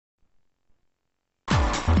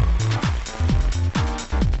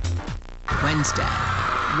Wednesday.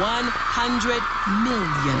 100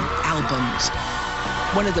 million albums.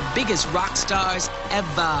 One of the biggest rock stars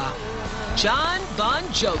ever. John Bon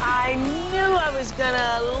Jovi. I knew I was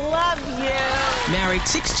gonna love you. Married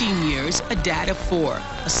 16 years, a dad of 4.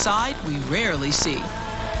 A side we rarely see.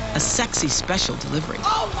 A sexy special delivery.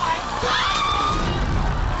 Oh my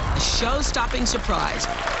God! A show-stopping surprise.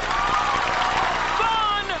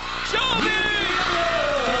 Bon Jovi!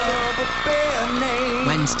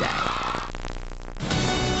 Wednesday.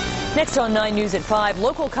 Next on 9 News at 5,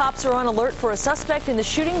 local cops are on alert for a suspect in the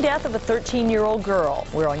shooting death of a 13-year-old girl.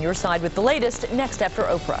 We're on your side with the latest next after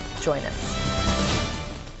Oprah. Join us.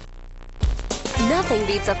 Nothing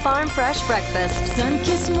beats a farm fresh breakfast.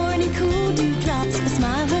 Sun-kissed morning, cool dewdrops, a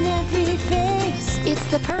smile on every face. It's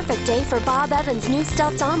the perfect day for Bob Evans' new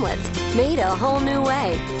stuffed omelets, made a whole new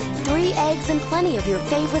way. 3 eggs and plenty of your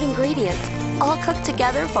favorite ingredients, all cooked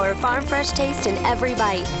together for a farm fresh taste in every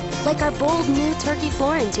bite. Like our bold new turkey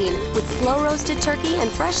Florentine with slow roasted turkey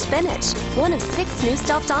and fresh spinach. One of 6 new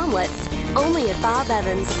stuffed omelets, only at Bob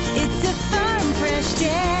Evans. It's a farm fresh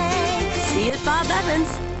day. See you at Bob Evans.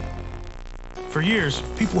 For years,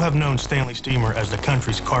 people have known Stanley Steamer as the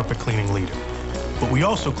country's carpet cleaning leader. But we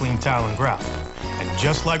also clean tile and grout. And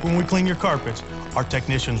just like when we clean your carpets, our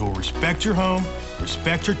technicians will respect your home,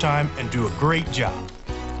 respect your time, and do a great job.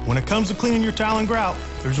 When it comes to cleaning your tile and grout,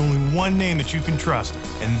 there's only one name that you can trust,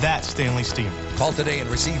 and that's Stanley Steamer. Call today and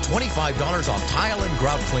receive $25 on tile and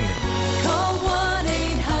grout cleaning. Call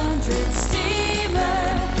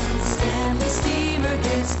 1-800-STEAMER. Stanley Steamer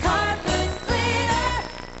gets carpet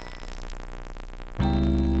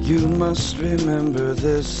cleaner. You must remember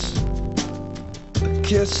this. A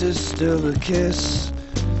kiss is still a kiss.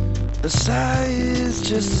 A sigh is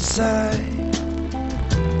just a sigh.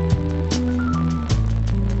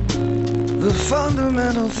 The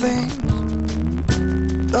fundamental things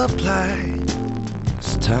apply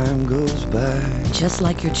as time goes by. Just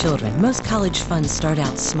like your children, most college funds start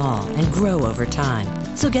out small and grow over time.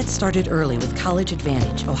 So get started early with College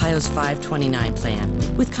Advantage, Ohio's 529 plan.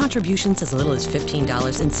 With contributions as little as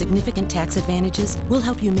 $15 and significant tax advantages, we'll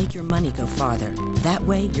help you make your money go farther. That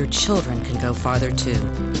way, your children can go farther too.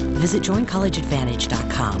 Visit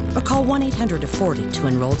joincollegeadvantage.com or call 1-800-40 to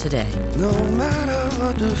enroll today. No matter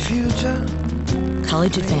what the future.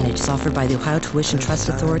 College Advantage is offered by the Ohio Tuition Trust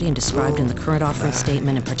Authority and described in the current offering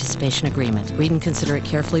statement and participation agreement. Read and consider it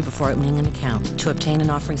carefully before opening an account. To obtain an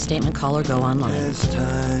offering statement, call or go online. As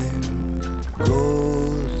time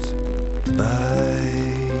goes by.